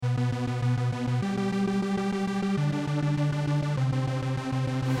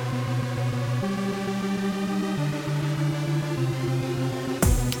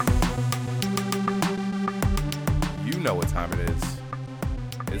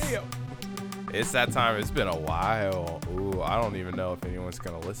It's that time. It's been a while. Ooh, I don't even know if anyone's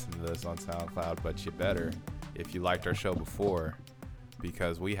going to listen to this on SoundCloud, but you better if you liked our show before,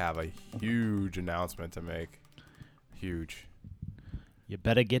 because we have a huge announcement to make. Huge. You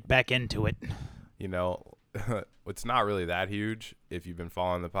better get back into it. You know, it's not really that huge if you've been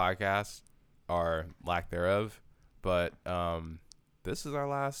following the podcast or lack thereof, but this is our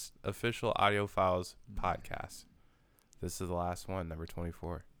last official Audio Files podcast. This is the last one, number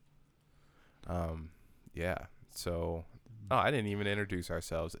 24. Yeah. So, I didn't even introduce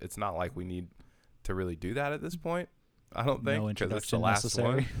ourselves. It's not like we need to really do that at this point. I don't think, because it's the last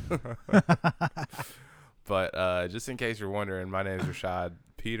necessary. one. But just in case you're wondering, my name is Rashad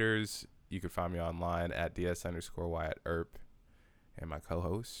Peters. You can find me online at ds_y@erp, and my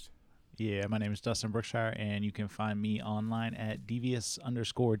co-host. Yeah, my name is Dustin Brookshire, and you can find me online at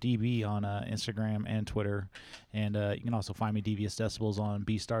devious_db on Instagram and Twitter. And you can also find me Devious Decibels on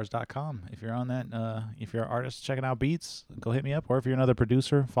beatstars.com. If you're on that, if you're an artist checking out beats, go hit me up. Or if you're another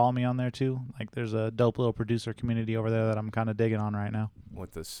producer, follow me on there too. Like, there's a dope little producer community over there that I'm kind of digging on right now.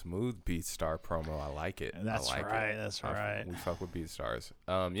 With the smooth Beatstar promo, I like it. That's I like right. It. That's right. We fuck with Beatstars.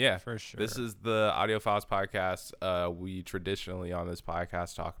 Yeah, for sure. This is the Audio Files podcast. We traditionally on this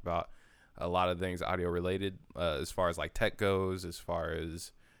podcast talk about a lot of things audio related, as far as like tech goes, as far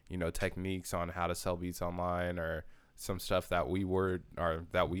as, you know, techniques on how to sell beats online, or some stuff that we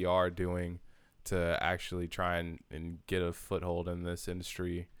are doing to actually try and get a foothold in this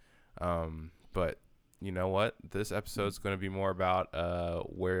industry. But you know what? This episode's going to be more about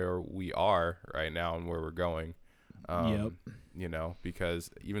where we are right now and where we're going. Yep. You know,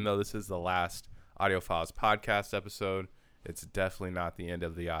 because even though this is the last Audio Files podcast episode, it's definitely not the end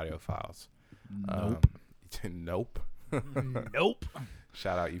of the Audio Files. Nope. Nope. Nope.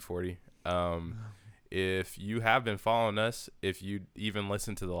 Shout out E40. If you have been following us, if you even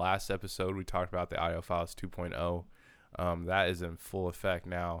listened to the last episode, we talked about the Audio Files 2.0. That is in full effect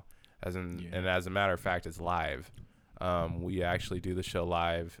now. And as a matter of fact, it's live. We actually do the show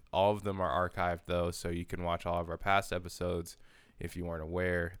live. All of them are archived, though, so you can watch all of our past episodes if you weren't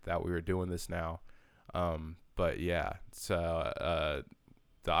aware that we were doing this now. But yeah, so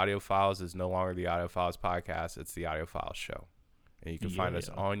the Audio Files is no longer the Audio Files podcast. It's the Audio Files show. And you can find us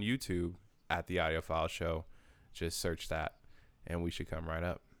on YouTube at the Audio Files show. Just search that, and we should come right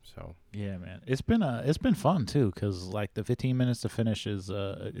up. So yeah, man, it's been fun too, because like the 15 minutes to finish is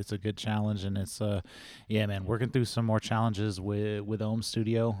it's a good challenge, and it's yeah, man, working through some more challenges with Ohm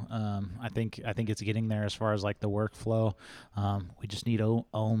Studio. I think it's getting there as far as like the workflow. We just need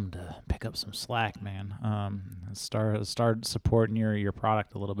Ohm to pick up some slack, man. Start supporting your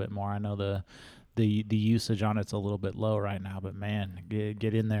product a little bit more. I know the usage on it's a little bit low right now, but man,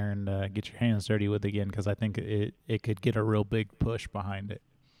 get in there and get your hands dirty with it again, because I think it could get a real big push behind it.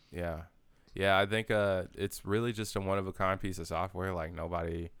 Yeah, I think it's really just a one-of-a-kind piece of software. Like,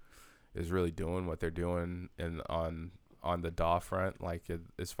 nobody is really doing what they're doing on the DAW front. Like,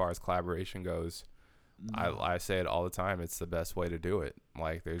 as far as collaboration goes, I say it all the time. It's the best way to do it.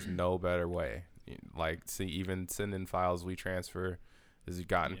 Like, there's no better way. Like, see, even sending files we transfer has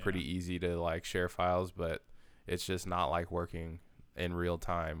gotten pretty easy to, like, share files, but it's just not like working in real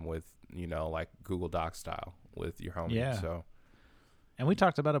time with, you know, like Google Docs style with your homie. Yeah. So. And we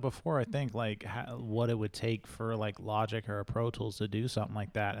talked about it before, I think, like what it would take for like Logic or a Pro Tools to do something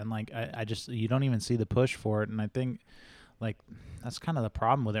like that. And like, I just, you don't even see the push for it. And I think like that's kind of the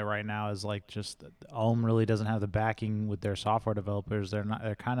problem with it right now, is like just Ohm really doesn't have the backing with their software developers.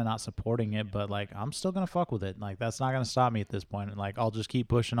 They're kind of not supporting it, but like, I'm still going to fuck with it. Like, that's not going to stop me at this point. And like, I'll just keep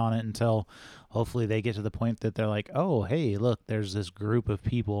pushing on it until hopefully they get to the point that they're like, oh, hey, look, there's this group of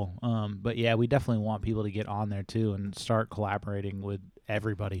people. But yeah, we definitely want people to get on there too and start collaborating with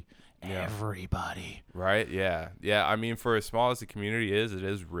everybody. Everybody. Right. Yeah. I mean, for as small as the community is, it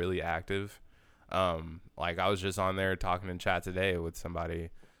is really active. Like, I was just on there talking in chat today with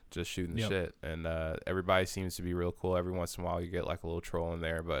somebody, just shooting the shit, and everybody seems to be real cool. Every once in a while you get like a little troll in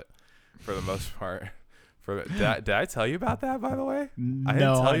there, but for the most part, did I tell you about that, by the way? I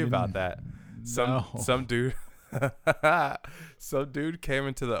didn't tell you about that. Some dude some dude came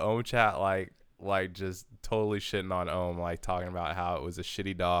into the Ohm chat like just totally shitting on Ohm, like talking about how it was a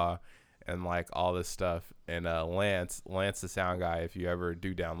shitty DAW and like all this stuff. And Lance the sound guy, if you ever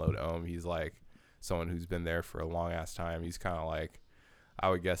do download Ohm, he's like someone who's been there for a long ass time. He's kind of like, I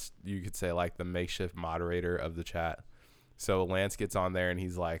would guess you could say, like the makeshift moderator of the chat. So Lance gets on there and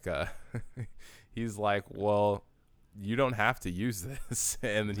he's like well, you don't have to use this.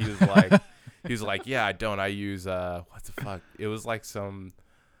 And then he was like, yeah, I don't. I use what the fuck? It was like some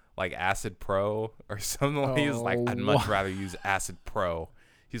like Acid Pro or something. He was like, I'd much rather use Acid Pro.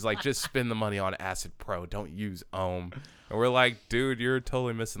 He's like, just spend the money on Acid Pro. Don't use Ohm. And we're like, dude, you're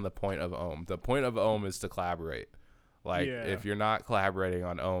totally missing the point of Ohm. The point of Ohm is to collaborate. Like, if you're not collaborating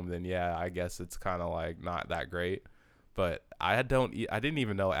on Ohm, then yeah, I guess it's kind of like not that great. But I didn't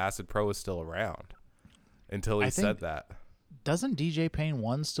even know Acid Pro was still around until he said that. Doesn't DJ Pain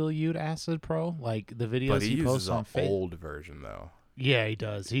 1 still use Acid Pro? Like the videos But he posts uses on an old version though. Yeah, he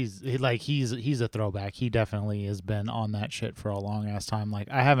does. He's a throwback. He definitely has been on that shit for a long ass time. Like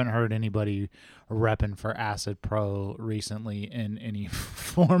I haven't heard anybody repping for Acid Pro recently in any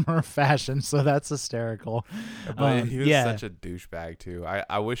form or fashion. So that's hysterical. But he was such a douchebag too.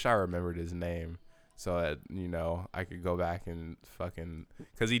 I wish I remembered his name so that I could go back and fucking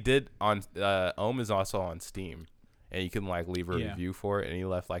because he did on Ohm is also on Steam and you can like leave a review for it and he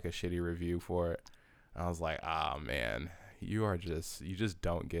left like a shitty review for it. I was like, ah man. You just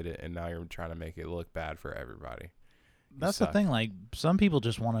don't get it, and now you're trying to make it look bad for everybody. That's the thing. Like some people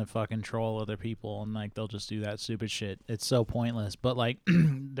just want to fucking troll other people, and like they'll just do that stupid shit. It's so pointless. But like,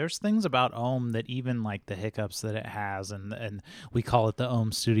 there's things about Ohm that even like the hiccups that it has, and we call it the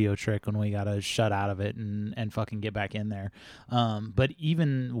Ohm Studio trick when we gotta shut out of it and fucking get back in there. But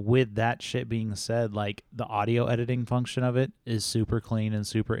even with that shit being said, like the audio editing function of it is super clean and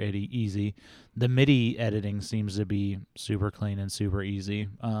super easy. The MIDI editing seems to be super clean and super easy.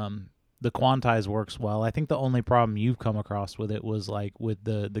 The quantize works well. I think the only problem you've come across with it was like with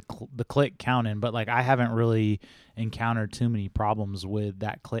the click count in, but like I haven't really encountered too many problems with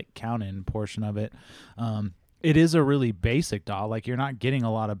that click count in portion of it. It is a really basic DAW. Like you're not getting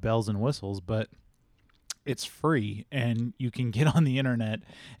a lot of bells and whistles, but it's free and you can get on the internet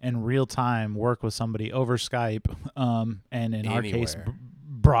and real time work with somebody over Skype. And in our case,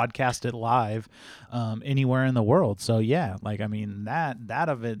 broadcast it live anywhere in the world. So yeah, like I mean that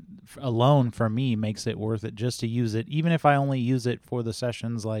of it alone for me makes it worth it just to use it. Even if I only use it for the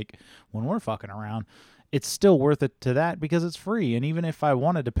sessions like when we're fucking around, it's still worth it to that because it's free. And even if I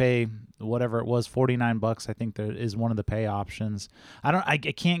wanted to pay whatever it was, $49, I think there is one of the pay options. I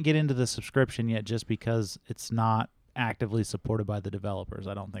can't get into the subscription yet just because it's not actively supported by the developers.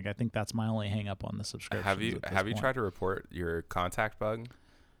 I think that's my only hang up on the subscription. Have you tried to report your contact bug?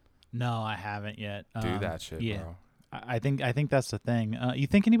 No, I haven't yet. Do that shit, bro. I think that's the thing. You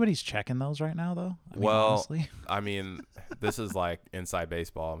think anybody's checking those right now, though? Honestly. I mean, this is like inside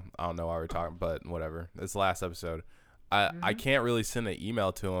baseball. I don't know why we're talking, but whatever. It's the last episode. I can't really send an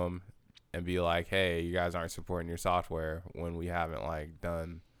email to them and be like, hey, you guys aren't supporting your software when we haven't like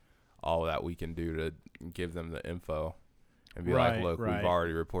done all that we can do to give them the info and be like, look, we've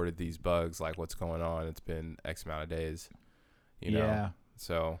already reported these bugs. Like, what's going on? It's been X amount of days. You know?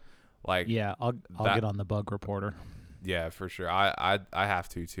 So. Like I'll get on the bug reporter. Yeah, for sure. I have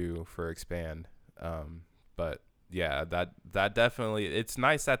to too for expand. But yeah, that definitely it's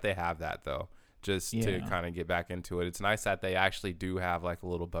nice that they have that though. Just to kind of get back into it. It's nice that they actually do have like a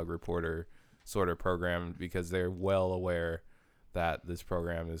little bug reporter sort of program because they're well aware that this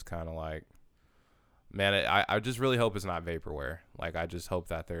program is kind of like man, I just really hope it's not vaporware. Like, I just hope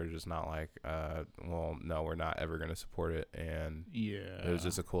that they're just not like, well, no, we're not ever going to support it. And it was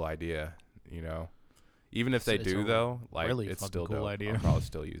just a cool idea, you know? Even if they do, though, like, really it's still cool dope. Idea. I'll probably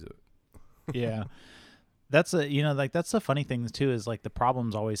still use it. Yeah. That's that's the funny thing too is like the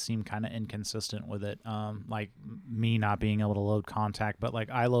problems always seem kind of inconsistent with it. Like me not being able to load Contact, but like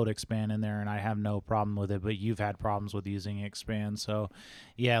I load Expand in there and I have no problem with it. But you've had problems with using Expand, so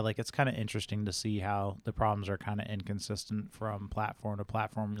yeah, like it's kind of interesting to see how the problems are kind of inconsistent from platform to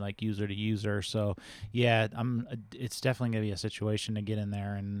platform, like user to user. So yeah, it's definitely gonna be a situation to get in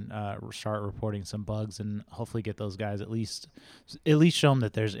there and start reporting some bugs and hopefully get those guys at least show them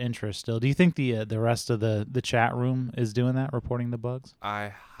that there's interest still. Do you think the rest of the chat room is doing that, reporting the bugs?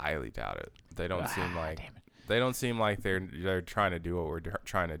 I highly doubt it. They don't seem like they're trying to do what we're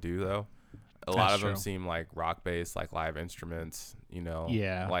trying to do though. A lot of them seem like rock based, like live instruments, you know.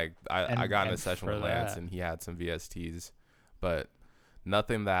 Yeah. Like I got in a session with Lance and he had some VSTs, but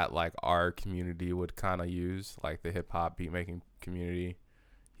nothing that like our community would kind of use, like the hip hop beat making community.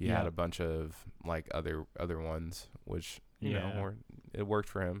 He had a bunch of like other ones, which you know it worked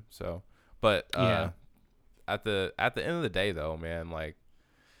for him. So, but at the end of the day though, man, like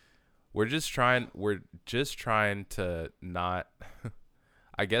we're just trying to not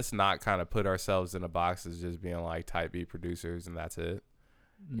I guess not kind of put ourselves in a box as just being like type B producers and that's it,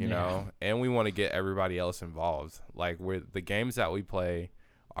 you know. And we want to get everybody else involved. Like the games that we play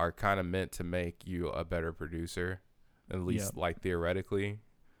are kind of meant to make you a better producer, at least like theoretically,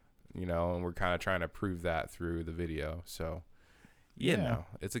 you know, and we're kind of trying to prove that through the video. So you know,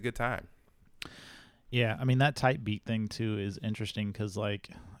 it's a good time. Yeah, I mean that type beat thing too is interesting because like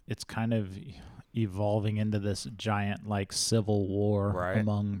it's kind of evolving into this giant like civil war Right.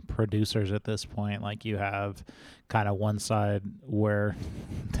 among producers at this point. Like you have kind of one side where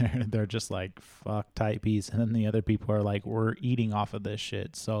they're just like fuck type beats, and then the other people are like we're eating off of this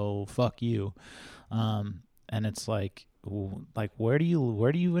shit, so fuck you. And it's like where do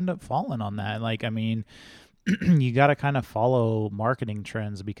you end up falling on that? Like I mean you got to kind of follow marketing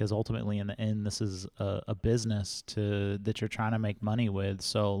trends because ultimately in the end this is a business that you're trying to make money with.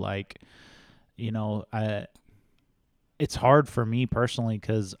 So like it's hard for me personally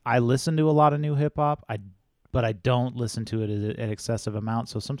because I listen to a lot of new hip hop, but I don't listen to it at excessive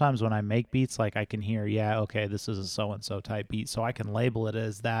amounts. So sometimes when I make beats, like I can hear, yeah, okay, this is a so and so type beat, so I can label it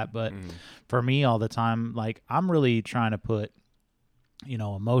as that. But for me all the time, like I'm really trying to put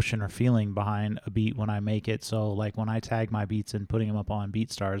emotion or feeling behind a beat when I make it. So like when I tag my beats and putting them up on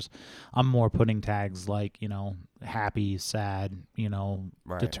BeatStars, I'm more putting tags like, happy, sad,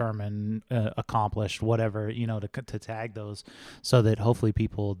 Right. determined, accomplished, whatever, to tag those so that hopefully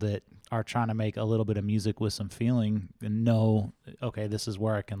people that are trying to make a little bit of music with some feeling and know, okay, this is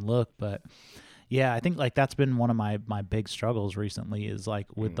where I can look. But yeah, I think like that's been one of my big struggles recently is like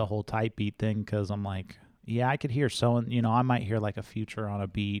with the whole type beat thing. 'Cause I'm like, yeah, I could hear I might hear like a Future on a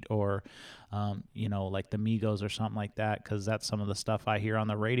beat or, like the Migos or something like that. 'Cause that's some of the stuff I hear on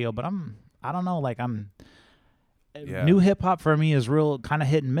the radio, but I don't know, like Yeah. new hip hop for me is real kind of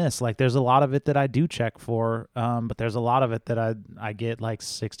hit and miss. Like there's a lot of it that I do check for, but there's a lot of it that I get like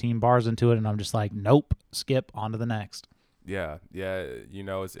 16 bars into it and I'm just like, nope, skip on to the next. Yeah. Yeah.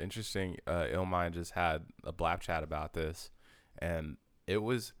 It's interesting. Illmind just had a blap chat about this, and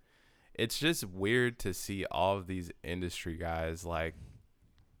it's just weird to see all of these industry guys like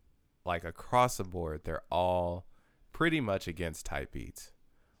across the board. They're all pretty much against type beats.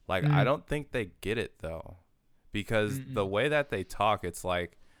 Like I don't think they get it though, because the way that they talk, it's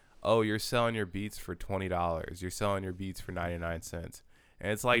like, oh, you're selling your beats for $20. You're selling your beats for 99 cents.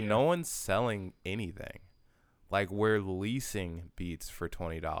 And it's like, no one's selling anything. Like we're leasing beats for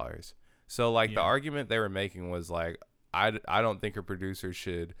 $20. So like the argument they were making was like, I don't think a producer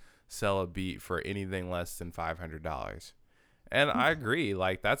should sell a beat for anything less than $500. And I agree.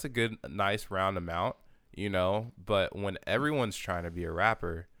 Like that's a good, nice round amount, but when everyone's trying to be a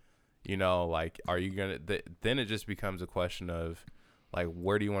rapper, like, are you going to, then it just becomes a question of like,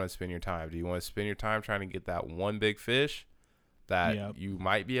 where do you want to spend your time? Do you want to spend your time trying to get that one big fish that you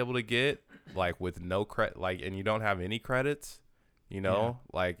might be able to get like with no credit, like, and you don't have any credits,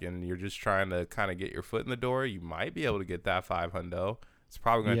 like, and you're just trying to kind of get your foot in the door? You might be able to get that $500. It's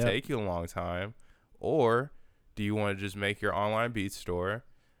probably going to take you a long time. Or do you want to just make your online beat store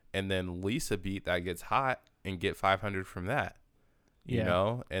and then lease a beat that gets hot and get 500 from that?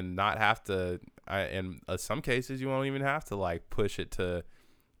 And not have to, in some cases, you won't even have to like push it to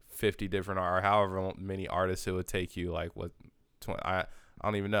 50 different or however many artists it would take you. Like what, I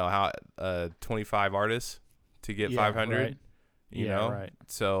don't even know how, 25 artists to get 500, right.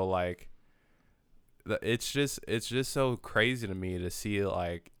 So like, it's just so crazy to me to see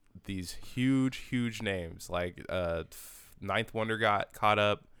like these huge names like Ninth Wonder got caught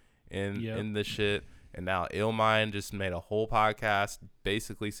up in this shit. And now Illmind just made a whole podcast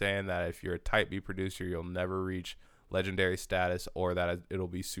basically saying that if you're a type B producer, you'll never reach legendary status, or that it'll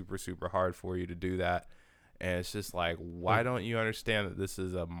be super, super hard for you to do that. And it's just like, why don't you understand that this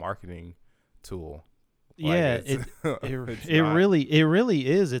is a marketing tool? Like it really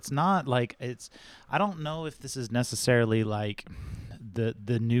is. It's not like I don't know if this is necessarily like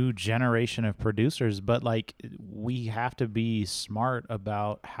the new generation of producers, but like we have to be smart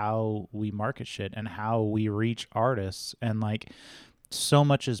about how we market shit and how we reach artists. And like so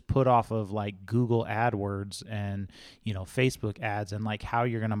much is put off of like Google AdWords and Facebook ads and like how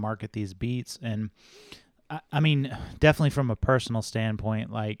you're going to market these beats. And I mean, definitely from a personal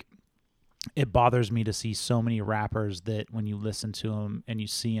standpoint, like it bothers me to see so many rappers that when you listen to them and you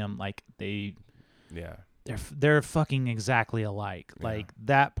see them, like they're fucking exactly alike. Like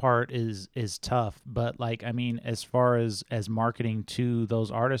that part is tough. But like, I mean, as far as marketing to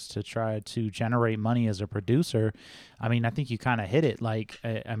those artists to try to generate money as a producer, I mean, I think you kind of hit it. Like,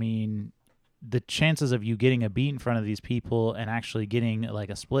 I mean, the chances of you getting a beat in front of these people and actually getting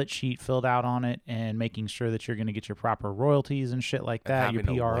like a split sheet filled out on it and making sure that you're going to get your proper royalties and shit like that, your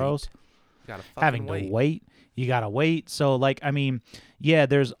PROs. You gotta having fucking to wait. You gotta wait. So like, I mean, yeah,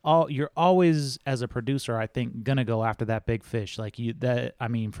 you're always, as a producer, I think, gonna go after that big fish. Like I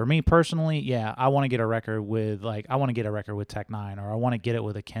mean, for me personally, yeah, I want to get a record with Tech Nine, or I want to get it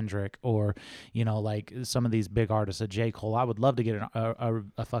with a Kendrick, or like some of these big artists, a J. Cole. I would love to get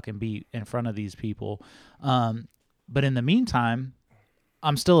a fucking beat in front of these people. But in the meantime,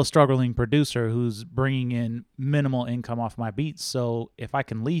 I'm still a struggling producer who's bringing in minimal income off my beats. So if I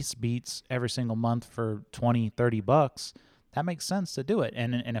can lease beats every single month for $20-$30, that makes sense to do it.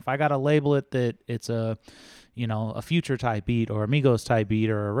 And if I got to label it that it's a Future type beat, or Amigos type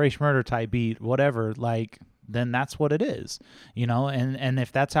beat, or a Race Murder type beat, whatever, like, then that's what it is, and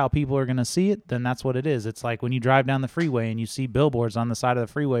if that's how people are going to see it, then that's what it is. It's like when you drive down the freeway and you see billboards on the side of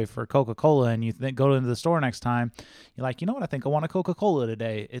the freeway for Coca-Cola, and you go into the store next time, you're like, what, I think I want a Coca-Cola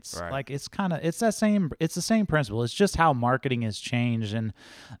today. It's right. Like, it's the same principle. It's just how marketing has changed. And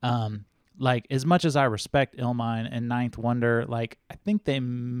like, as much as I respect Illmind and Ninth Wonder, like, I think they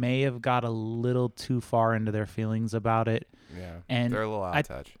may have got a little too far into their feelings about it. Yeah, and they're a little out of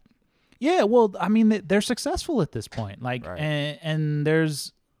touch. Yeah, well, I mean, they're successful at this point. Like, right. and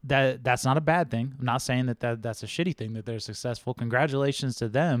there's that's not a bad thing. I'm not saying that's a shitty thing that they're successful. Congratulations to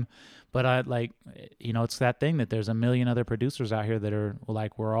them. But I like, it's that thing that there's a million other producers out here that are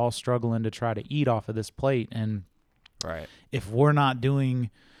like, we're all struggling to try to eat off of this plate. And right, if we're not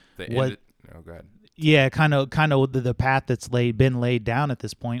doing go ahead. Yeah, kind of the path that's been laid down at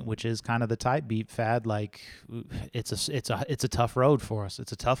this point, which is kind of the type beat fad. Like, it's a tough road for us.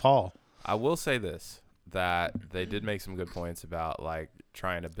 It's a tough haul. I will say this, that they did make some good points about, like,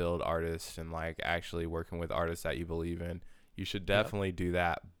 trying to build artists and, like, actually working with artists that you believe in. You should definitely do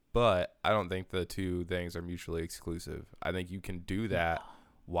that, but I don't think the two things are mutually exclusive. I think you can do that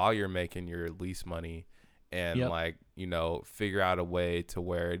while you're making your lease money and, like, figure out a way to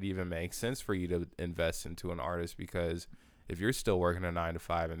where it even makes sense for you to invest into an artist, because if you're still working a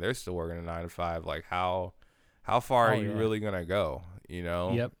 9-to-5 and they're still working a 9-to-5, like, how far are you really going to go?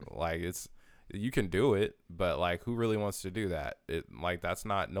 Like, you can do it, but, like, who really wants to do that?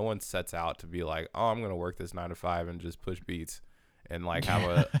 No one sets out to be like, oh, I'm going to work this 9-to-5 and just push beats and, like, have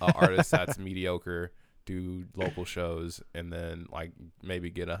a artist that's mediocre do local shows and then, like, maybe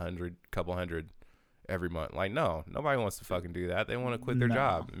get couple hundred every month. Like, no, nobody wants to fucking do that. They want to quit their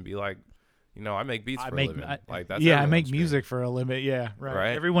job and be like, I make beats for a living. I make music for a living. Yeah,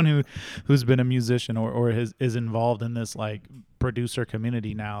 right. Everyone who's been a musician or is involved in this, like, producer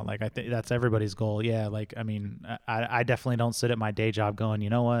community now, like, I think that's everybody's goal. Yeah, like, I mean, I definitely don't sit at my day job going, you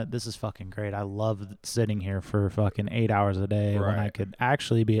know what, this is fucking great. I love sitting here for fucking 8 hours a day when I could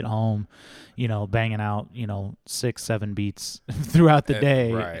actually be at home, banging out, 6-7 beats throughout the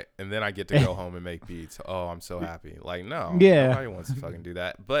day. Right. And then I get to go home and make beats. Oh, I'm so happy. Like, no, nobody wants to fucking do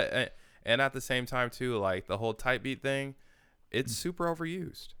that. But and at the same time, too, like, the whole type beat thing, it's super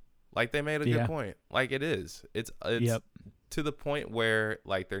overused. Like, they made a good point. Like, it is. It's to the point where,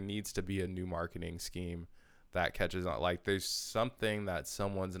 like, there needs to be a new marketing scheme that catches on. Like, there's something that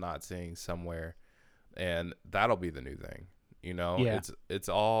someone's not seeing somewhere, and that'll be the new thing. It's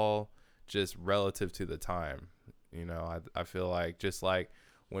all just relative to the time. I feel like, just like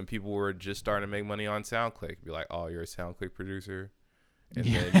when people were just starting to make money on SoundClick, be like, oh, you're a SoundClick producer. And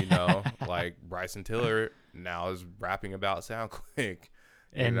then, like, Bryson Tiller now is rapping about SoundClick.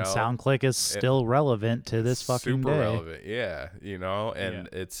 And SoundClick is still relevant to this fucking super day. Relevant, yeah. And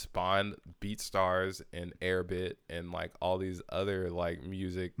it spawned BeatStars and Airbit and, like, all these other, like,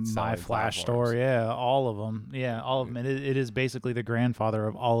 music. My Flash Store, all of them. Yeah, all of them. And it is basically the grandfather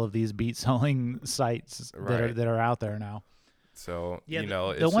of all of these beat selling sites that are out there now. So,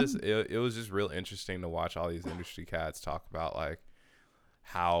 it was just real interesting to watch all these industry cats talk about, like,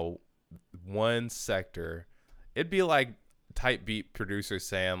 how one sector, it'd be like type beat producers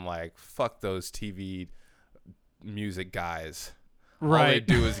saying, like, fuck those TV music guys. Right. All they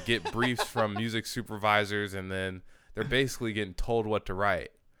do is get briefs from music supervisors, and then they're basically getting told what to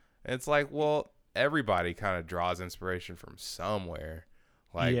write. And it's like, well, everybody kind of draws inspiration from somewhere.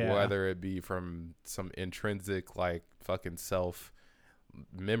 Like, whether it be from some intrinsic, like, fucking self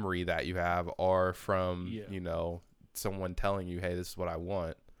memory that you have, or from, someone telling you, hey, this is what I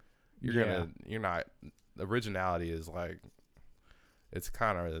want. Originality is, like, it's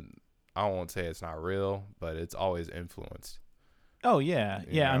kind of, I won't say it's not real, but it's always influenced. Oh yeah.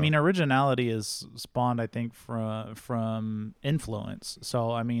 I mean, originality is spawned, I think, from influence. So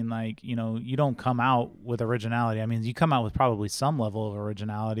I mean, like, you don't come out with originality. I mean, you come out with probably some level of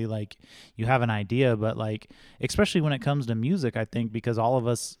originality, like you have an idea, but, like, especially when it comes to music, I think, because all of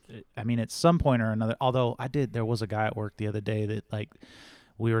us, I mean, at some point or another, although there was a guy at work the other day that, like,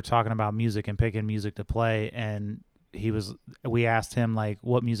 we were talking about music and picking music to play, and we asked him like,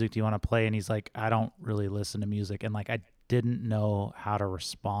 what music do you want to play? And he's like, I don't really listen to music. And like, I didn't know how to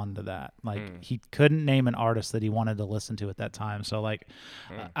respond to that. Like he couldn't name an artist that he wanted to listen to at that time. So like,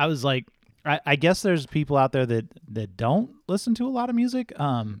 I was like, I guess there's people out there that don't listen to a lot of music.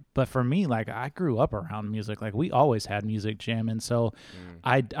 But for me, like I grew up around music. Like we always had music jamming. So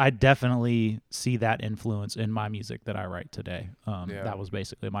I definitely see that influence in my music that I write today. That was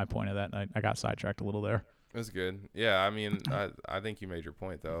basically my point of that. I got sidetracked a little there. That's good. Yeah, I mean, I think you made your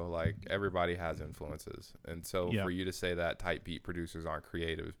point though. Like everybody has influences, and so for you to say that type beat producers aren't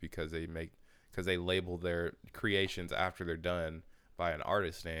creative because they label their creations after they're done by an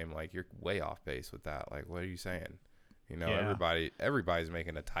artist name, like you're way off base with that. Like, what are you saying? You know, everybody's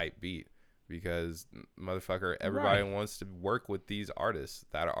making a type beat because motherfucker, everybody wants to work with these artists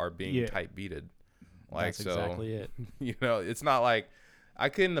that are being type beated. Like, that's exactly it. You know, it's not like. I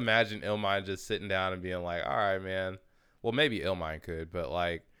couldn't imagine Illmind just sitting down and being like, all right, man. Well, maybe Illmind could, but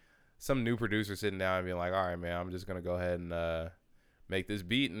like some new producer sitting down and being like, all right, man, I'm just going to go ahead and make this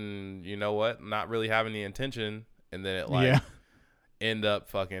beat. And you know what? Not really having the intention. And then it like end up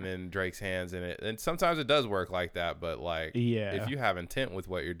fucking in Drake's hands in it. And sometimes it does work like that. But like, if you have intent with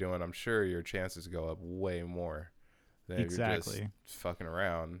what you're doing, I'm sure your chances go up way more than if you're just fucking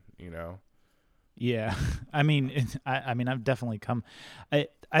around, you know? Yeah, I mean, I've definitely come.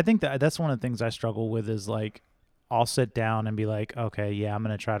 I think that's one of the things I struggle with is like, I'll sit down and be like, okay, yeah, I'm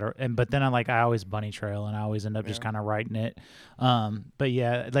gonna try to, but then I always bunny trail and I always end up just kind of writing it. But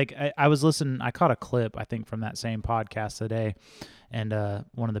yeah, like I was listening, I caught a clip I think from that same podcast today, and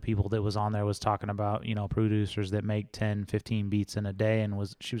one of the people that was on there was talking about producers that make 10, 15 beats in a day, and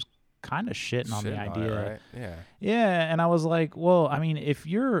she was kind of shitting on the idea. Right? Yeah. And I was like, well, I mean, if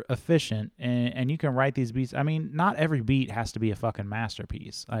you're efficient and you can write these beats, I mean, not every beat has to be a fucking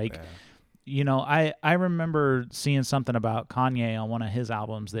masterpiece. Like, I remember seeing something about Kanye on one of his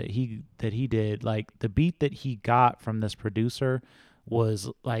albums that he did. Like the beat that he got from this producer was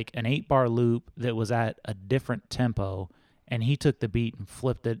like an 8-bar loop that was at a different tempo, and he took the beat and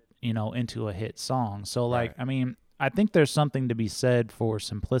flipped it, into a hit song. So like, I mean, I think there's something to be said for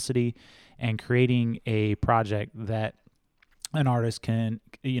simplicity and creating a project that an artist can,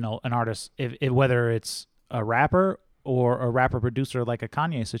 if whether it's a rapper or a rapper producer like a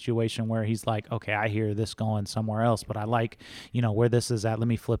Kanye situation where he's like, okay, I hear this going somewhere else, but I like, where this is at. Let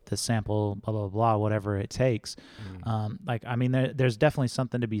me flip this sample, blah, blah, blah, whatever it takes. Like, I mean, there's definitely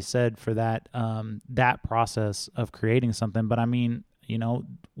something to be said for that, that process of creating something. But I mean,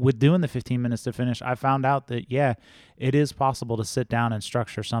 with doing the 15 minutes to finish, I found out that, it is possible to sit down and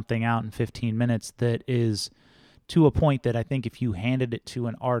structure something out in 15 minutes that is to a point that I think if you handed it to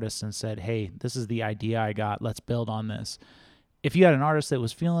an artist and said, hey, this is the idea I got, let's build on this. If you had an artist that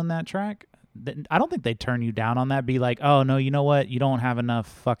was feeling that track, I don't think they'd turn you down on that. Be like, oh, no, you know what? You don't have enough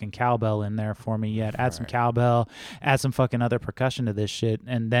fucking cowbell in there for me yet. Add some cowbell, add some fucking other percussion to this shit,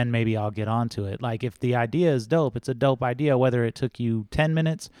 and then maybe I'll get onto it. Like, if the idea is dope, it's a dope idea, whether it took you 10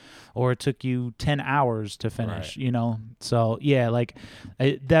 minutes or it took you 10 hours to finish, So, yeah, like,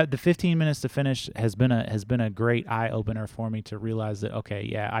 the 15 minutes to finish has been a great eye-opener for me to realize that, okay,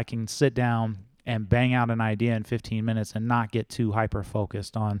 yeah, I can sit down and bang out an idea in 15 minutes and not get too hyper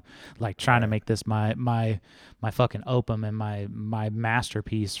focused on like trying to make this my fucking opum and my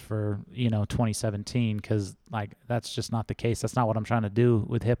masterpiece for 2017, because like that's just not the case. That's not what I'm trying to do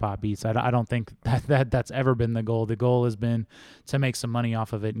with hip hop beats. I don't think that's ever been the goal. The goal has been to make some money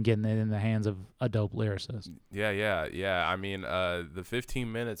off of it and getting it in the hands of a dope lyricist. Yeah. I mean, the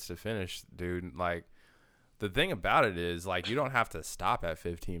 15 minutes to finish, dude, like the thing about it is like you don't have to stop at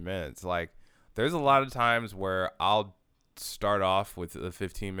 15 minutes. Like there's a lot of times where I'll start off with the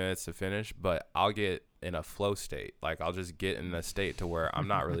 15 minutes to finish, but I'll get in a flow state. Like I'll just get in a state to where I'm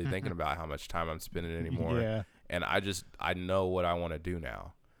not really thinking about how much time I'm spending anymore. Yeah. And I know what I want to do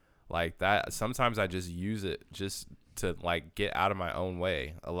now. Like that. Sometimes I just use it just to like get out of my own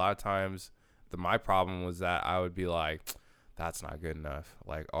way. A lot of times my problem was that I would be like, that's not good enough.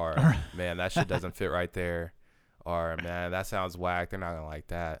 Like, or man, that shit doesn't fit right there. Or man, that sounds whack. They're not going to like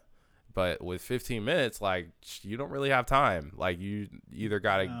that. But with 15 minutes, like you don't really have time. Like you either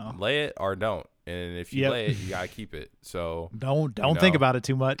gotta lay it or don't. And if you lay it, you gotta keep it. So don't think about it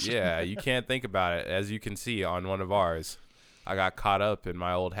too much. Yeah, you can't think about it. As you can see on one of ours, I got caught up in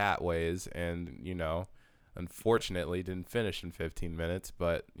my old hat ways, and unfortunately didn't finish in 15 minutes.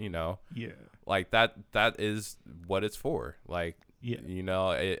 But like that is what it's for. Like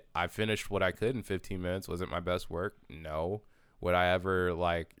I finished what I could in 15 minutes. Was it my best work? No. Would I ever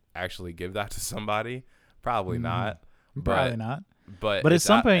like actually give that to somebody? Probably not. Probably not. But at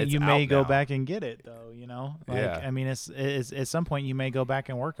some point it's you may go now. back and get it though, you know? Like, Yeah. I mean, it's at some point you may go back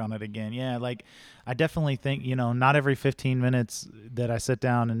and work on it again. Yeah. Like I definitely think, you know, not every 15 minutes that I sit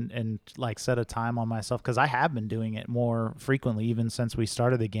down and like set a time on myself. Cause I have been doing it more frequently, even since we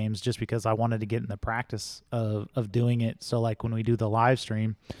started the games, just because I wanted to get in the practice of doing it. So like when we do the live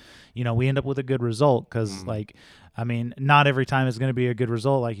stream, you know, we end up with a good result. Cause like, I mean, not every time is going to be a good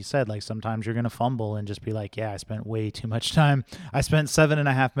result. Like you said, like sometimes you're going to fumble and just be like, yeah, I spent way too much time. I spent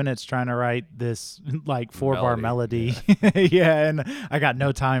 7.5 minutes trying to write this like 4-bar melody. Yeah. And I got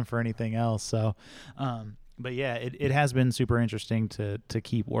no time for anything else. So, but yeah, it has been super interesting to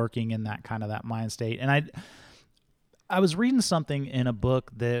keep working in that kind of that mind state. And I was reading something in a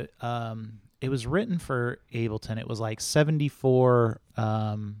book that, it was written for Ableton. It was like 74,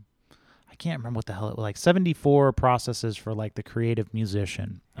 I can't remember what the hell it was, like 74 processes for like the creative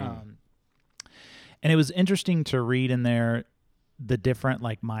musician. And it was interesting to read in there the different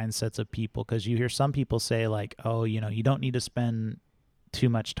like mindsets of people, because you hear some people say like, oh, you know, you don't need to spend too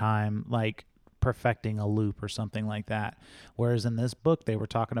much time like perfecting a loop or something like that. Whereas in this book, they were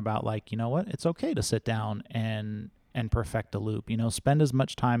talking about like, you know what, it's okay to sit down and perfect a loop, you know, spend as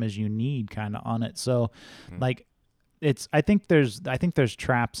much time as you need kind of on it. So like, I think there's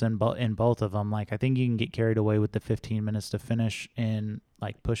traps in both of them. Like I think you can get carried away with the 15 minutes to finish in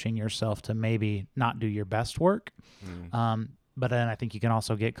like pushing yourself to maybe not do your best work. But then I think you can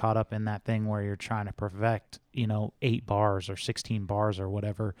also get caught up in that thing where you're trying to perfect, you know, 8 bars or 16 bars or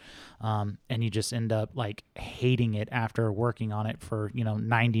whatever. And you just end up like hating it after working on it for, you know,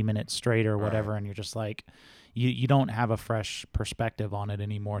 90 minutes straight or whatever. Right. And you're just like, you don't have a fresh perspective on it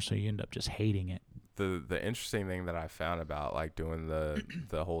anymore. So you end up just hating it. The interesting thing that I found about like doing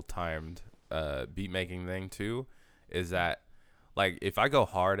the whole timed beat making thing too is that like if you go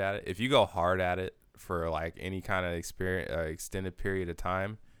hard at it for like any kind of extended period of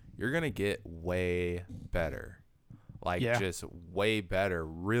time, you're gonna get way better, like just way better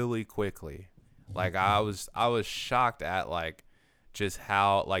really quickly. Like I was shocked at like just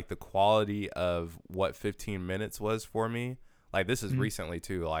how like the quality of what 15 minutes was for me. Like this is recently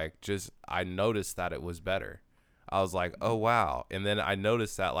too, like just I noticed that it was better. I was like, oh wow. And then I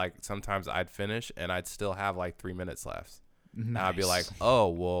noticed that like sometimes I'd finish and I'd still have like 3 minutes left. Nice. And I'd be like, oh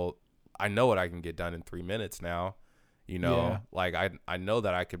well, I know what I can get done in 3 minutes now. You know, like I know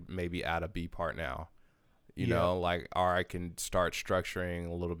that I could maybe add a B part now. You know, like, or I can start structuring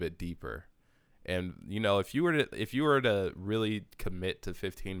a little bit deeper. And you know, if you were to really commit to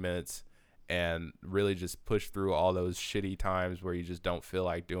 15 minutes and really just push through all those shitty times where you just don't feel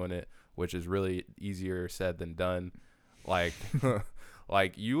like doing it, which is really easier said than done, like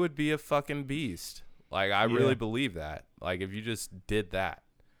like you would be a fucking beast. Like I really believe that. Like if you just did that,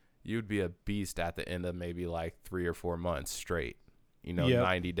 you would be a beast at the end of maybe like 3 or 4 months straight, you know,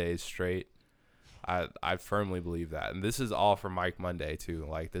 90 days straight. I firmly believe that. And this is all from Mike Monday too.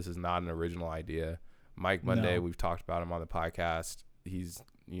 Like this is not an original idea. Mike Monday, we've talked about him on the podcast. He's,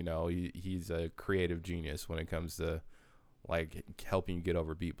 you know, he's a creative genius when it comes to like helping you get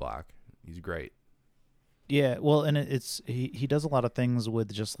over beat block. He's great. Yeah, well, and he does a lot of things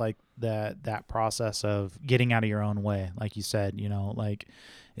with just like that process of getting out of your own way, like you said, you know, like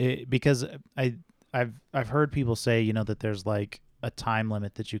because I've heard people say, you know, that there's like a time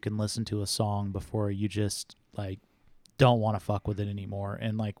limit that you can listen to a song before you just like don't want to fuck with it anymore,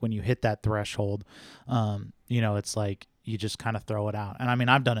 and like when you hit that threshold, you know, it's like you just kind of throw it out. And I mean,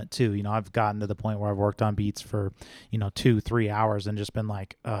 I've done it too. You know, I've gotten to the point where I've worked on beats for, you know, 2-3 hours and just been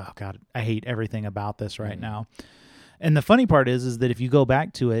like, oh God, I hate everything about this right now. And the funny part is that if you go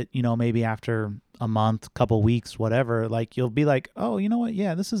back to it, you know, maybe after a month, couple weeks, whatever, like you'll be like, oh, you know what?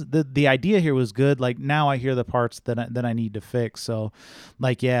 Yeah, this is the idea here was good. Like now I hear the parts that I need to fix. So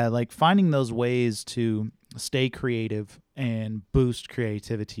like, yeah, like finding those ways to stay creative and boost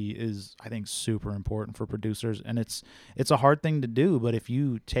creativity is, I think, super important for producers. And it's a hard thing to do, but if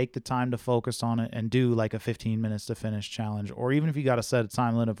you take the time to focus on it and do like a 15 minutes to finish challenge, or even if you got to set a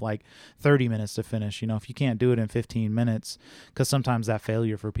time limit of like 30 minutes to finish, you know, if you can't do it in 15 minutes, because sometimes that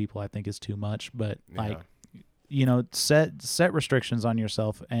failure for people, I think, is too much, but like, you know, set restrictions on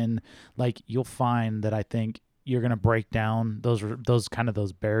yourself, and like you'll find that I think you're going to break down those kind of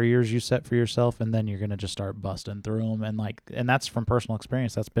those barriers you set for yourself, and then you're going to just start busting through them. And that's from personal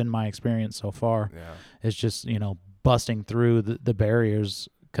experience. That's been my experience so far. It's just, you know, busting through the barriers,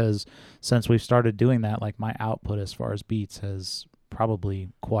 because since we've started doing that, like my output as far as beats has probably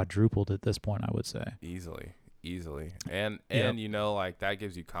quadrupled at this point, I would say. Easily. And you know, like that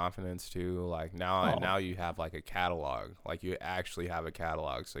gives you confidence too. Like now you have like a catalog. Like you actually have a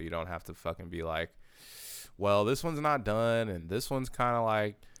catalog, so you don't have to fucking be like, well, this one's not done, and this one's kind of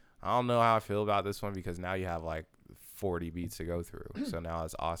like, I don't know how I feel about this one because now you have like 40 beats to go through. So now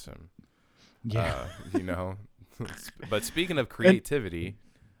it's awesome. Yeah. You know. But speaking of creativity,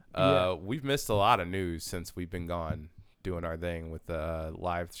 we've missed a lot of news since we've been gone doing our thing with the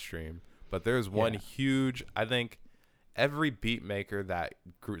live stream. But there's one huge, I think every beat maker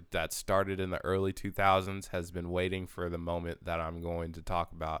that started in the early 2000s has been waiting for the moment that I'm going to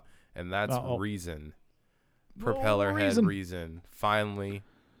talk about, and that's Reason. Propellerhead Reason. Finally.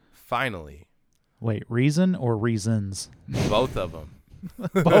 Wait, Reason or Reasons? Both of them.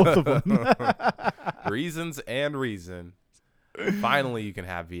 Both of them. Reasons and Reason. Finally, you can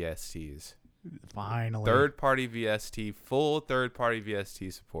have VSTs. Finally. Third-party VST, full third-party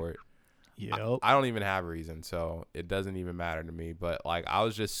VST support. Yep. I don't even have Reason, so it doesn't even matter to me. But like, I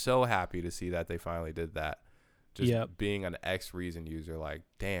was just so happy to see that they finally did that. Just being an ex-Reason user, like,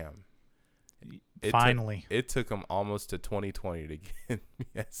 damn. It took them almost to 2020 to get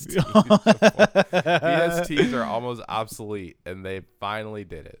VSTs. VSTs are almost obsolete, and they finally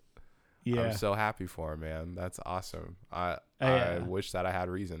did it. Yeah. I'm so happy for them, man. That's awesome. I wish that I had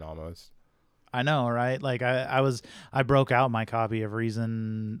Reason almost. I know, right? Like I broke out my copy of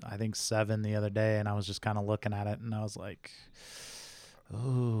Reason, I think 7 the other day, and I was just kind of looking at it, and I was like,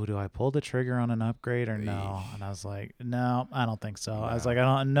 "Oh, do I pull the trigger on an upgrade or no?" And I was like, "No, I don't think so." No. I was like,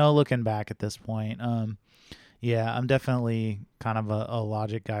 no looking back at this point. Yeah, I'm definitely kind of a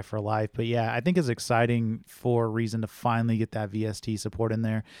Logic guy for life. But yeah, I think it's exciting for Reason to finally get that VST support in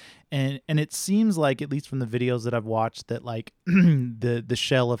there. And it seems like, at least from the videos that I've watched, that like the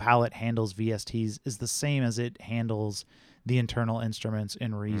shell of how it handles VSTs is the same as it handles the internal instruments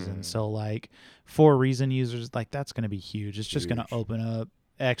in Reason. So like for Reason users, like that's going to be huge. It's just going to open up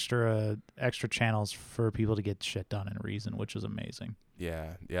extra channels for people to get shit done in Reason, which is amazing.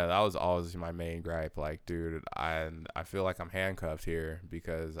 Yeah, that was always my main gripe. Like, dude, I feel like I'm handcuffed here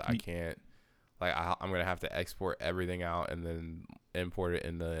because I can't, like, I'm going to have to export everything out and then import it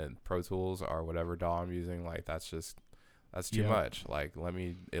into Pro Tools or whatever DAW I'm using. Like, that's too much. Like, let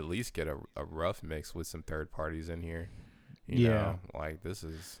me at least get a rough mix with some third parties in here. You know, like, this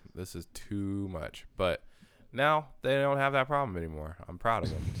is too much. But now they don't have that problem anymore. I'm proud of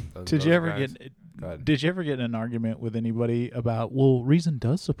them. Did you ever get in an argument with anybody about, well, Reason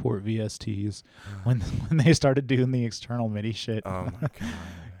does support VSTs when they started doing the external MIDI shit? Oh my god.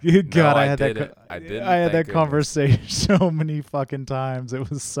 God, no, I had that conversation so many fucking times. It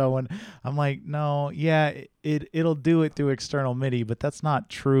was so I'm like, no, yeah, it'll do it through external MIDI, but that's not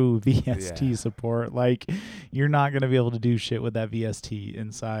true VST support. Like, you're not gonna be able to do shit with that VST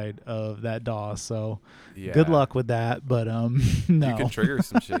inside of that DAW. So good luck with that. But no, you could trigger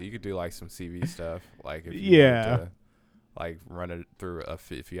some shit. You could do like some CV stuff, like if you wanted to, like run it through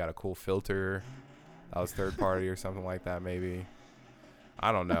if you had a cool filter that was third party or something like that, maybe.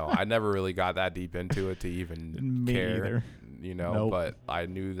 I don't know. I never really got that deep into it to even care, either. You know. Nope. But I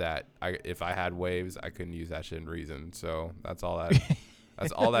knew that if I had waves, I couldn't use that shit in Reason. So that's all that.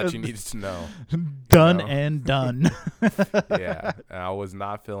 That's all that you needed to know. Done and done. Yeah, and I was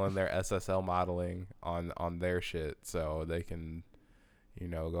not feeling their SSL modeling on their shit, so they can,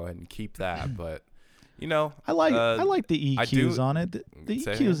 go ahead and keep that. But I like the EQs on it. The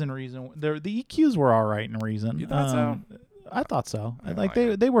EQs in Reason, the EQs were all right in Reason. You thought so? I thought so.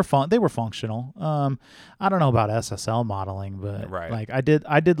 They were fun. They were functional. I don't know about SSL modeling, but like I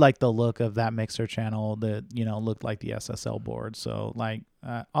did like the look of that mixer channel that looked like the SSL board. So like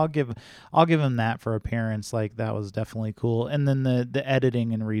I'll give him that for appearance. Like that was definitely cool. And then the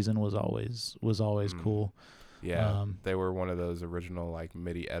editing in Reason was always cool. Yeah, they were one of those original like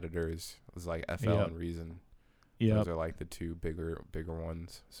MIDI editors. It was like FL and Reason. Yeah, those are like the two bigger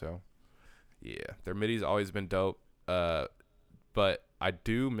ones. So yeah, their MIDI's always been dope. But I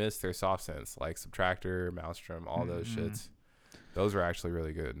do miss their soft synths, like Subtractor, Maelstrom, all those shits. Those are actually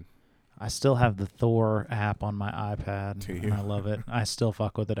really good. I still have the Thor app on my iPad, and I love it. I still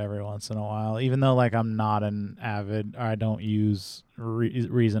fuck with it every once in a while, even though like I'm not an avid, or I don't use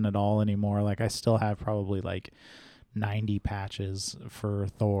Reason at all anymore. Like I still have probably like 90 patches for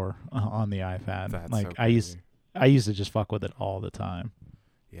Thor on the iPad. That's like so crazy. I used to just fuck with it all the time.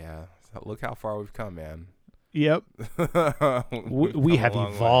 Yeah, so look how far we've come, man. Yep. we have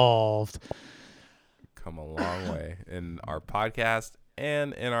evolved. Come a long way in our podcast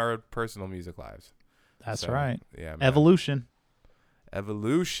and in our personal music lives. That's right. Yeah. Man. Evolution.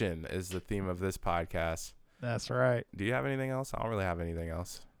 Evolution is the theme of this podcast. That's right. Do you have anything else? I don't really have anything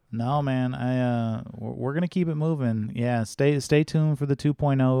else. No, man. We're gonna keep it moving. Yeah, stay tuned for the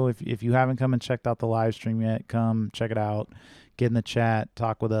 2.0. If you haven't come and checked out the live stream yet, come check it out. Get in the chat,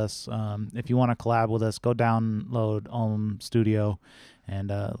 talk with us. If you want to collab with us, go download Studio, and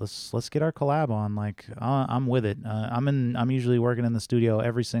let's get our collab on. Like I'm with it. I'm usually working in the studio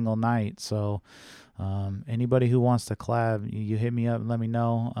every single night, so. Anybody who wants to collab, you hit me up and let me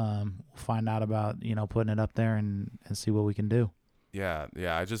know. We'll find out about putting it up there and see what we can do. Yeah.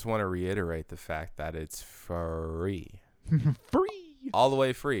 I just want to reiterate the fact that it's free. Free. All the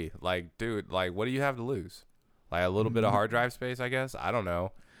way free. Like, dude, like, what do you have to lose? Like a little bit of hard drive space, I guess. I don't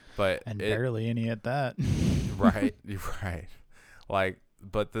know, but barely any at that. Right. Like,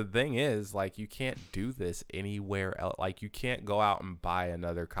 but the thing is, like, you can't do this anywhere else. Like, you can't go out and buy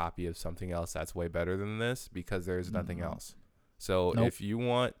another copy of something else that's way better than this because there's nothing else. So if you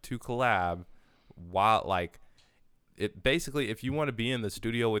want to collab, if you want to be in the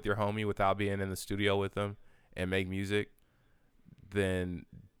studio with your homie without being in the studio with them and make music, then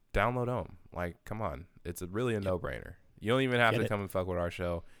download them. Like, come on. It's really a no-brainer. You don't even have to come and fuck with our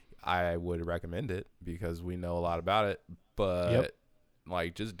show. I would recommend it because we know a lot about it, but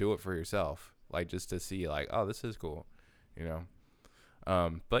like, just do it for yourself. Like, just to see, like, oh, this is cool,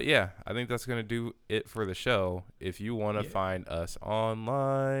 But yeah, I think that's gonna do it for the show. If you want to find us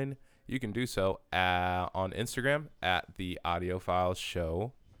online, you can do so on Instagram at the Audiophile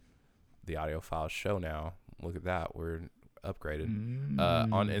Show. The Audiophile Show now. Look at that, we're upgraded.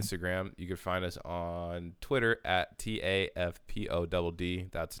 On Instagram, you can find us on Twitter at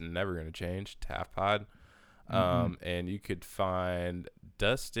TAFPODD. That's never gonna change. TAFPod. And you could find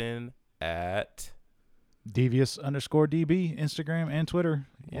Dustin at Devious_DB, Instagram and Twitter.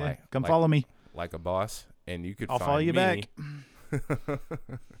 Yeah, come follow me. Like a boss. And you could I'll follow you back.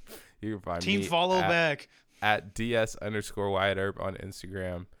 You can find Team me follow back at DS_Wyatt Earp on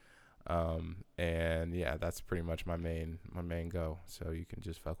Instagram. And yeah, that's pretty much my main go. So you can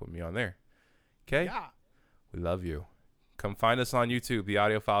just fuck with me on there. Okay? Yeah. We love you. Come find us on YouTube, The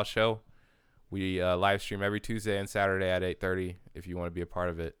Audiophile Show. We live stream every Tuesday and Saturday at 8:30. If you want to be a part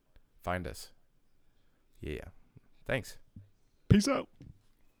of it, find us. Yeah. Thanks. Peace out.